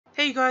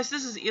Hey you guys,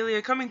 this is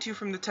Elia coming to you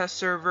from the test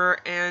server,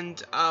 and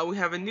we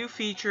have a new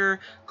feature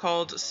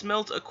called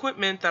Smelt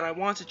Equipment that I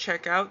want to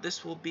check out.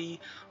 This will be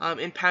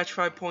in patch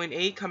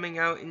 5.8 coming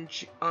out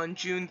on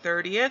June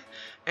 30th,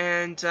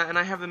 and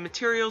I have the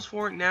materials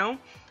for it now.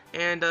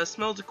 And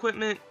Smelt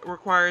Equipment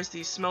requires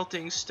these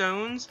smelting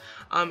stones,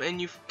 and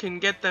you can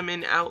get them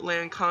in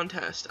Outland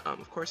Contest.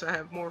 Of course, I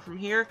have more from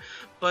here,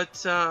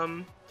 but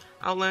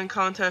Outland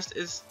Contest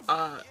is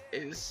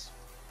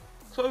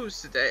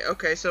closed today.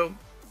 Okay, so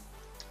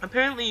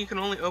apparently you can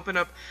only open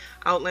up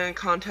Outland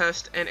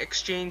Contest and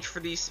exchange for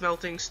these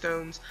smelting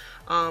stones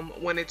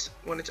when it's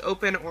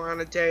open or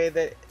on a day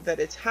that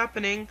it's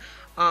happening,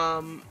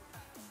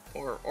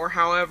 or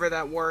however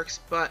that works.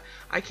 But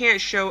I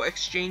can't show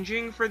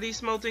exchanging for these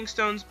smelting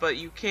stones, but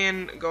you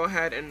can go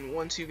ahead and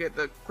once you get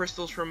the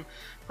crystals from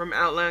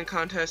Outland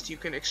Contest, you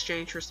can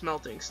exchange for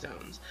smelting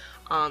stones.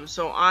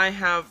 So I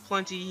have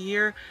plenty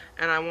here,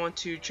 and I want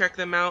to check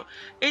them out.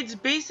 It's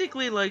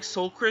basically like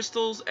soul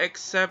crystals,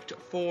 except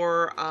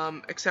for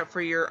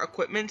your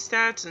equipment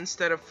stats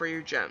instead of for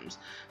your gems.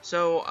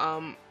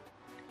 So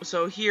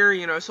so here,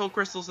 you know, soul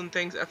crystals and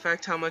things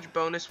affect how much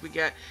bonus we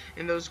get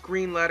in those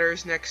green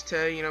letters next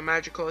to, you know,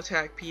 magical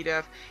attack,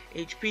 PDEF,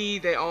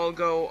 HP. They all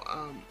go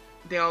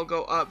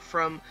up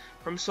from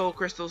soul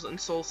crystals and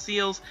soul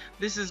seals.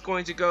 This is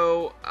going to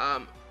go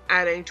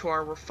adding to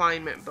our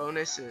refinement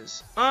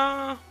bonuses.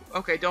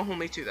 Okay, don't hold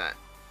me to that.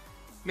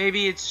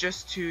 Maybe it's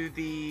just to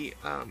the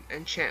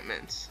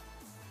enchantments.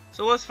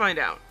 So let's find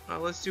out.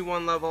 Let's do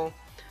one level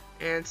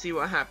and see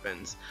what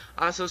happens.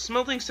 So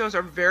smelting stones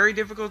are very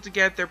difficult to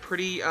get. They're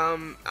pretty,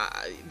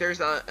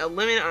 there's a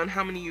limit on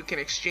how many you can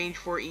exchange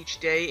for each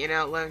day in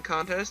Outland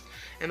Contest,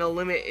 and the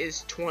limit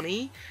is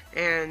 20,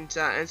 and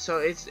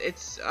so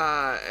it's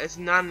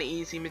not an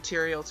easy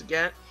material to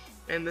get.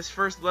 And this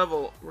first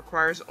level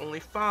requires only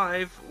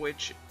 5,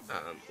 which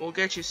will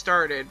get you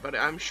started, but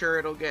I'm sure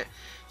it'll get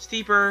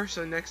steeper,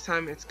 so next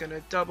time it's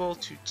gonna double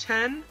to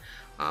 10.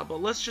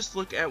 But let's just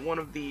look at one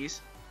of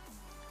these.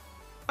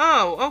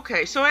 Oh,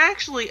 okay, so it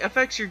actually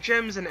affects your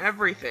gems and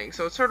everything,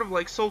 so it's sort of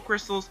like soul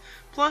crystals,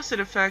 plus it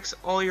affects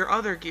all your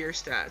other gear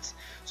stats.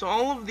 So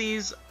all of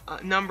these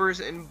numbers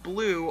in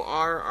blue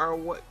are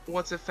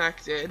what's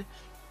affected.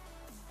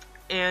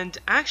 And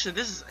actually,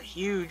 this is a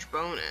huge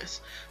bonus.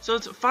 So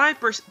it's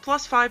 5%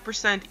 plus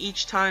 5%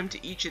 each time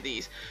to each of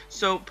these.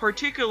 So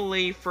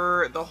particularly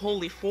for the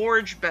Holy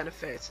Forge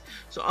benefits.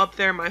 So up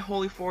there, my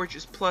Holy Forge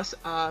is plus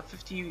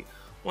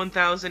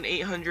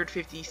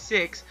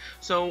 51,856.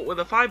 So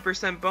with a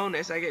 5%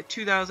 bonus, I get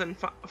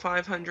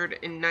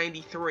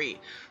 2,593.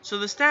 So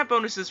the stat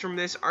bonuses from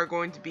this are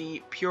going to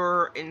be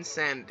pure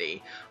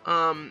insanity.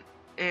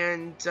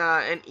 And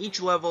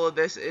each level of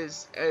this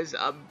is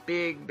a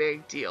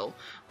big deal.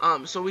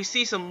 So we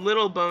see some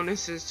little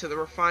bonuses to the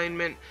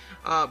refinement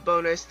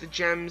bonus. The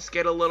gems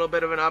get a little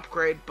bit of an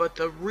upgrade, but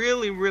the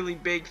really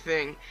big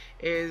thing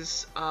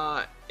is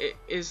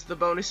the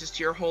bonuses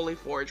to your Holy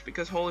Forge,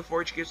 because Holy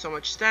Forge gives so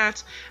much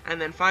stats,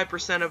 and then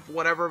 5% of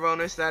whatever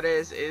bonus that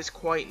is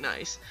quite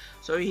nice.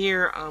 So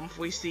here, if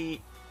we see,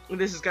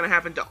 this is going to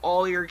happen to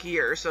all your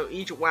gear. So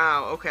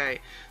wow,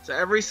 okay. So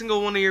every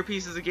single one of your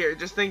pieces of gear,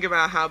 just think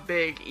about how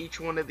big each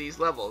one of these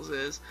levels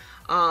is.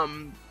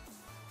 So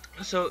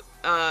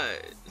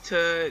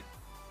to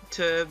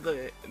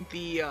the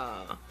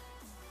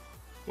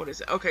what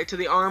is it? Okay, to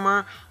the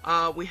armor,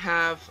 we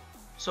have,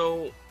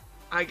 so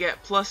I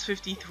get plus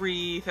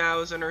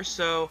 53,000 or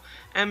so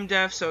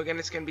MDef, so again,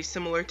 it's going to be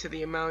similar to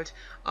the amount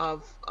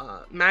of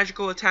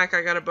magical attack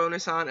I got a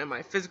bonus on, and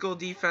my physical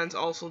defense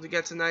also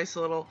gets a nice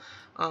little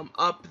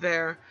up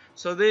there.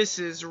 So this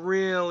is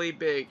really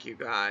big, you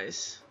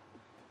guys.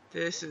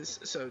 This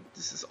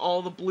is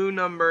all the blue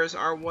numbers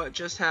are what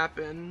just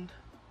happened.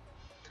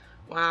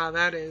 Wow,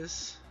 that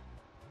is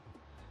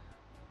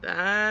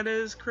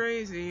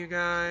crazy, you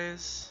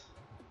guys.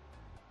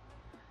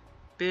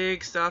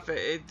 Big stuff.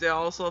 It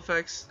also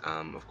affects,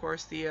 of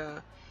course,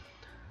 the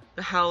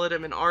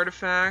Halidom and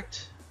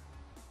Artifact.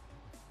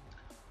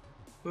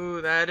 Ooh,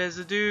 that is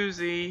a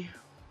doozy.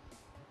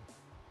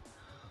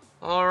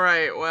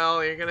 Alright,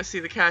 well, you're gonna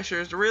see the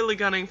cashiers really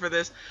gunning for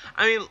this.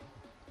 I mean,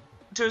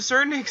 to a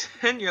certain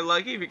extent, you're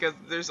lucky, because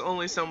there's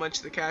only so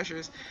much the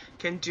cashiers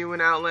can do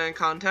in Outland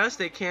Contest.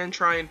 They can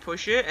try and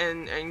push it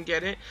and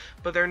get it,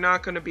 but they're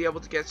not going to be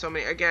able to get so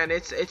many. Again,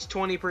 it's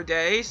 20 per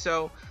day,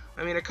 so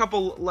I mean, a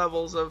couple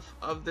levels of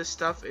this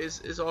stuff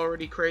is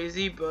already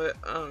crazy, but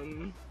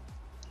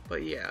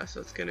yeah, so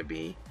it's gonna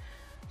be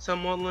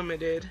somewhat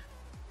limited.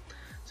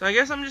 So I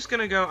guess I'm just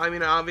gonna go. I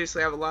mean, I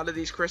obviously have a lot of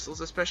these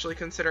crystals, especially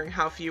considering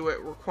how few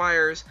it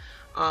requires.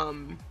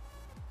 We're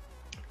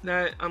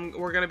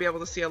gonna be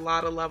able to see a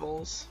lot of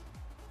levels.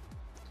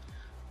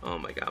 Oh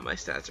my god, my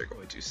stats are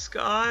going to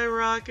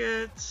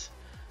skyrocket.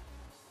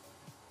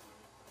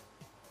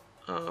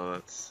 Oh,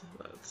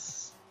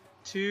 that's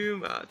too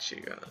much,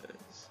 you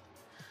guys.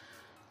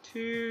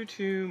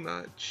 Too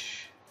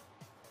much.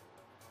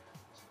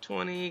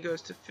 20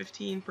 goes to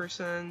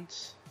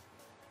 15%.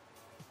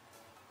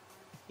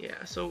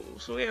 Yeah, so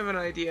we have an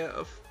idea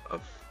of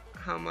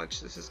how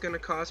much this is going to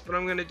cost, but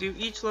I'm going to do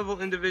each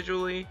level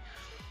individually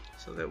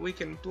so that we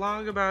can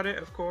blog about it,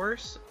 of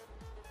course.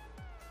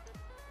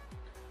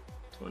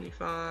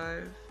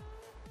 25.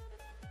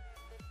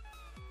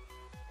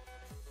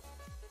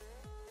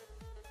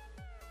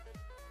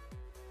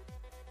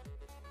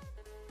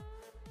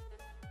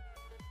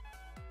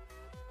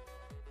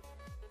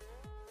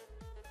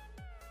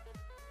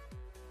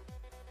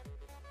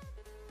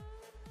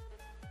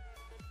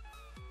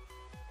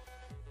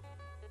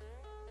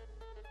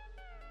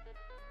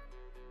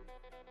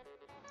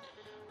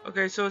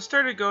 Okay, so it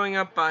started going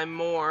up by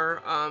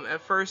more.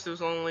 At first it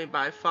was only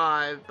by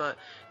 5, but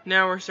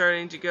now we're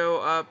starting to go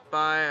up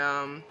by,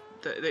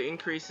 the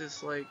increase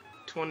is like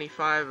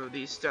 25 of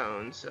these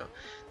stones. So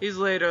these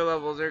later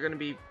levels are going to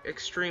be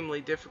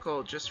extremely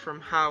difficult just from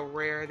how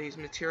rare these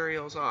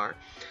materials are.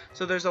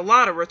 So there's a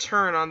lot of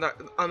return on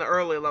the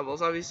early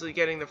levels. Obviously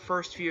getting the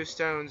first few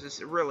stones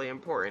is really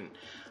important.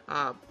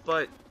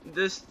 But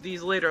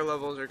these later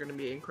levels are going to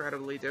be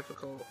incredibly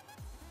difficult.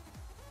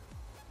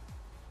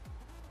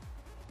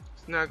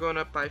 It's now going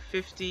up by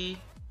 50.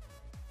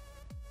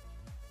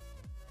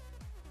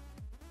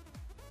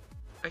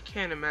 I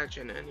can't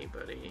imagine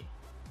anybody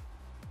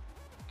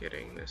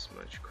getting this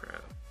much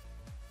crap.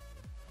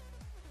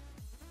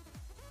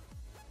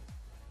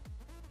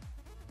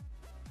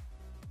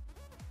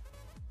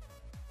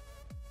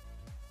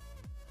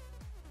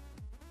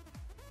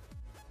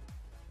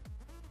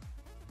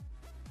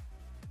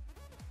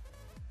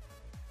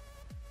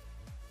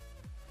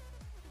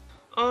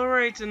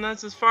 Alright, and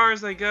that's as far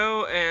as I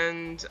go,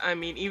 and I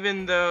mean,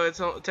 even though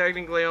it's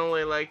technically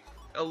only like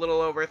a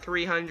little over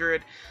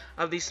 300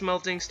 of these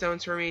smelting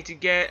stones for me to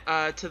get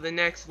to the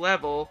next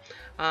level,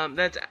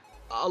 that's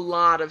a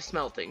lot of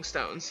smelting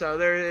stones. So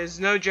there is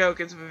no joke,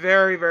 it's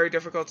very, very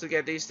difficult to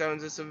get these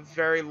stones. It's a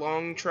very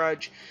long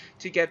trudge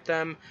to get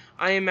them.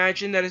 I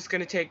imagine that it's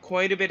going to take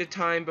quite a bit of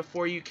time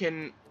before you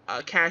can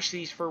cash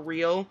these for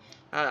real,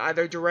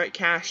 either direct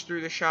cash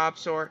through the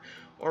shops or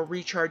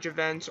recharge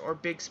events or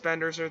big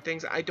spenders or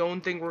things. I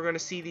don't think we're going to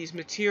see these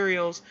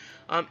materials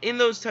in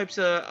those types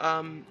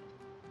of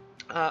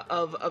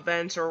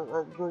events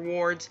or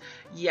rewards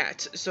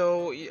yet.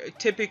 So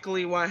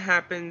typically what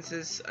happens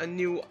is a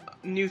new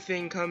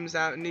thing comes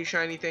out, a new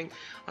shiny thing.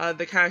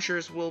 The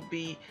cashers will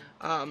be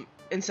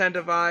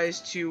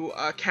incentivized to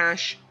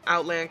cash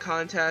Outland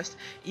contest,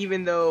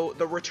 even though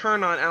the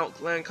return on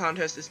Outland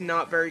contest is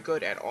not very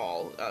good at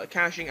all.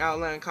 Cashing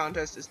Outland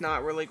contest is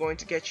not really going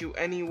to get you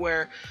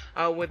anywhere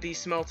with these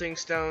smelting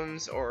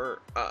stones,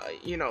 or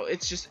you know,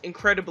 it's just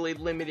incredibly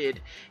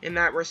limited in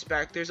that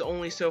respect. There's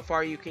only so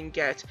far you can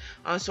get.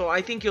 So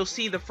I think you'll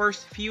see the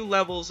first few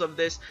levels of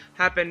this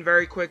happen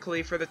very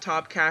quickly for the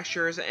top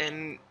cashers,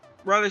 and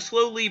rather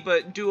slowly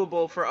but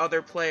doable for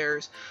other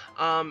players,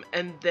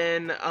 and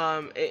then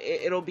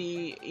it'll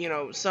be, you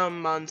know,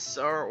 some months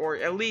or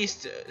at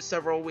least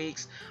several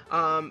weeks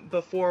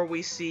before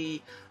we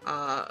see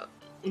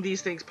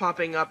these things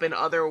popping up in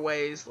other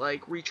ways,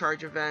 like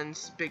recharge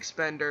events, big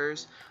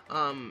spenders,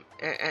 and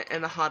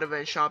the hot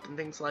event shop and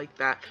things like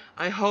that.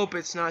 I hope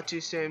it's not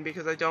too soon,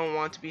 because I don't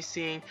want to be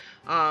seeing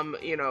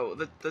you know,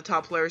 the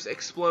top players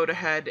explode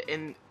ahead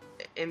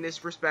in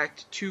this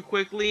respect too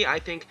quickly. I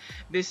think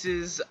this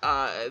is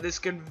this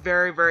could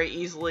very, very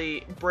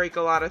easily break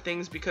a lot of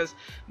things, because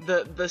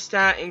the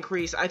stat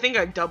increase, I think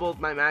I doubled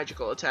my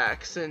magical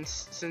attack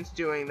since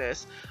doing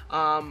this.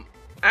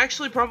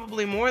 Actually,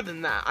 probably more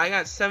than that. I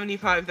got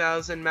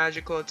 75,000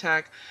 magical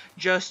attack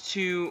just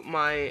to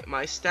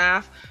my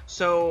staff.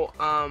 So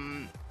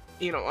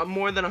you know, a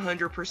more than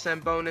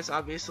 100% bonus.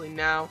 Obviously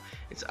now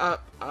it's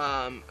up,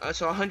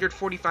 so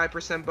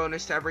 145%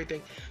 bonus to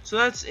everything. So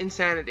that's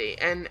insanity.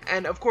 And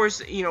of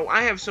course, you know,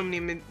 I have so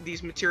many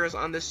these materials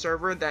on this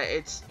server that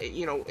it's,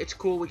 you know, it's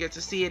cool, we get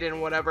to see it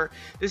and whatever.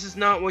 This is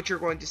not what you're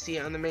going to see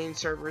on the main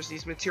servers.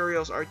 These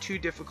materials are too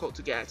difficult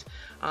to get.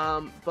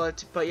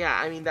 But yeah,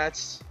 I mean,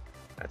 that's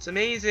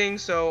amazing.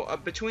 So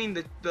between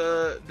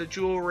the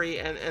jewelry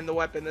and the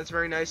weapon, that's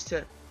very nice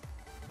to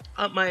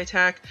up my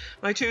attack.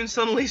 My tune's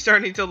suddenly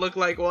starting to look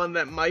like one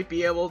that might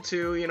be able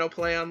to, you know,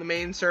 play on the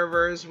main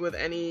servers with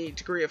any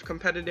degree of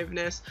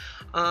competitiveness.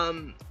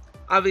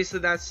 Obviously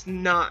that's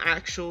not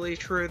actually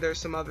true. There's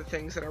some other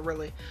things that are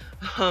really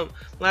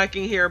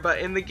lacking here, but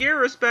in the gear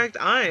respect,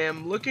 I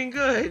am looking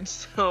good.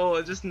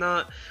 So just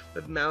not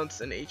with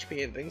mounts and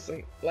HP and things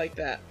like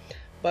that.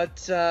 But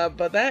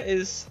that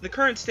is the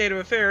current state of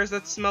affairs.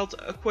 That's Smelt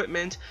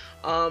equipment.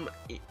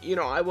 You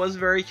know, I was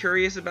very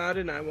curious about it,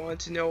 and I wanted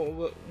to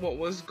know what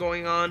was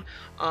going on.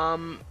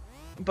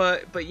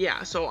 But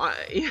yeah, so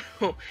you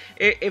know,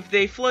 if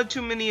they flood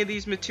too many of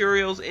these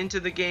materials into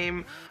the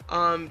game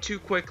too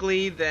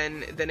quickly,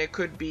 then it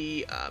could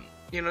be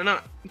you know,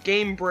 not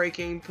game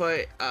breaking,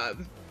 but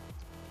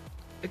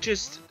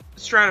just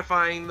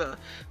stratifying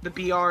the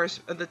BRs,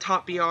 the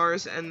top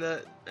BRs, and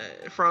the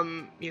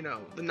from, you know,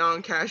 the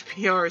non-cash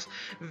PRs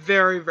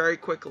very, very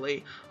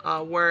quickly,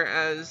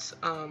 whereas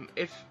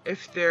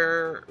if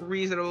they're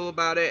reasonable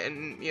about it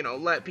and, you know,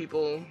 let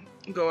people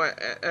go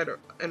at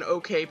an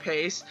okay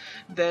pace,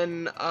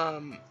 then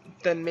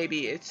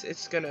maybe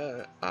it's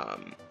gonna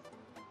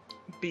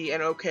be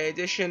an okay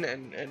addition,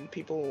 and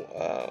people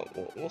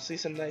will see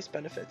some nice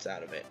benefits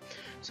out of it.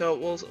 So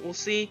we'll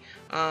see.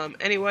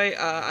 Anyway,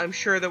 I'm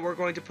sure that we're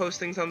going to post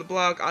things on the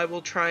blog. I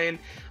will try and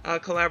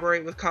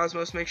collaborate with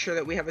Cosmos, make sure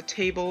that we have a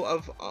table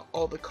of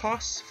all the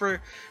costs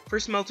for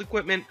smelt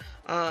equipment.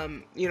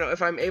 You know,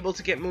 if I'm able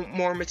to get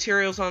more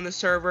materials on the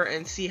server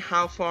and see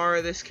how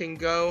far this can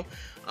go.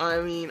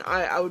 I mean,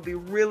 I would be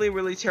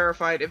really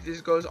terrified if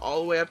this goes all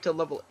the way up to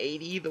level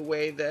 80, the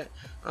way that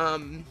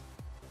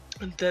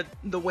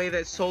the way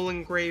that soul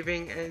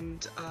engraving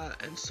and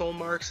soul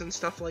marks and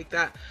stuff like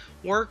that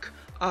work.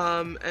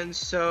 And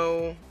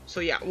so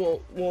yeah,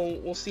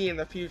 we'll see in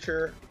the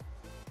future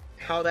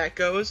how that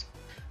goes.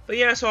 But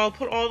yeah, so I'll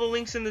put all the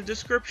links in the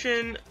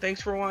description.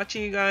 Thanks for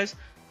watching, you guys.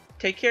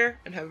 Take care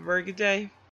and have a very good day.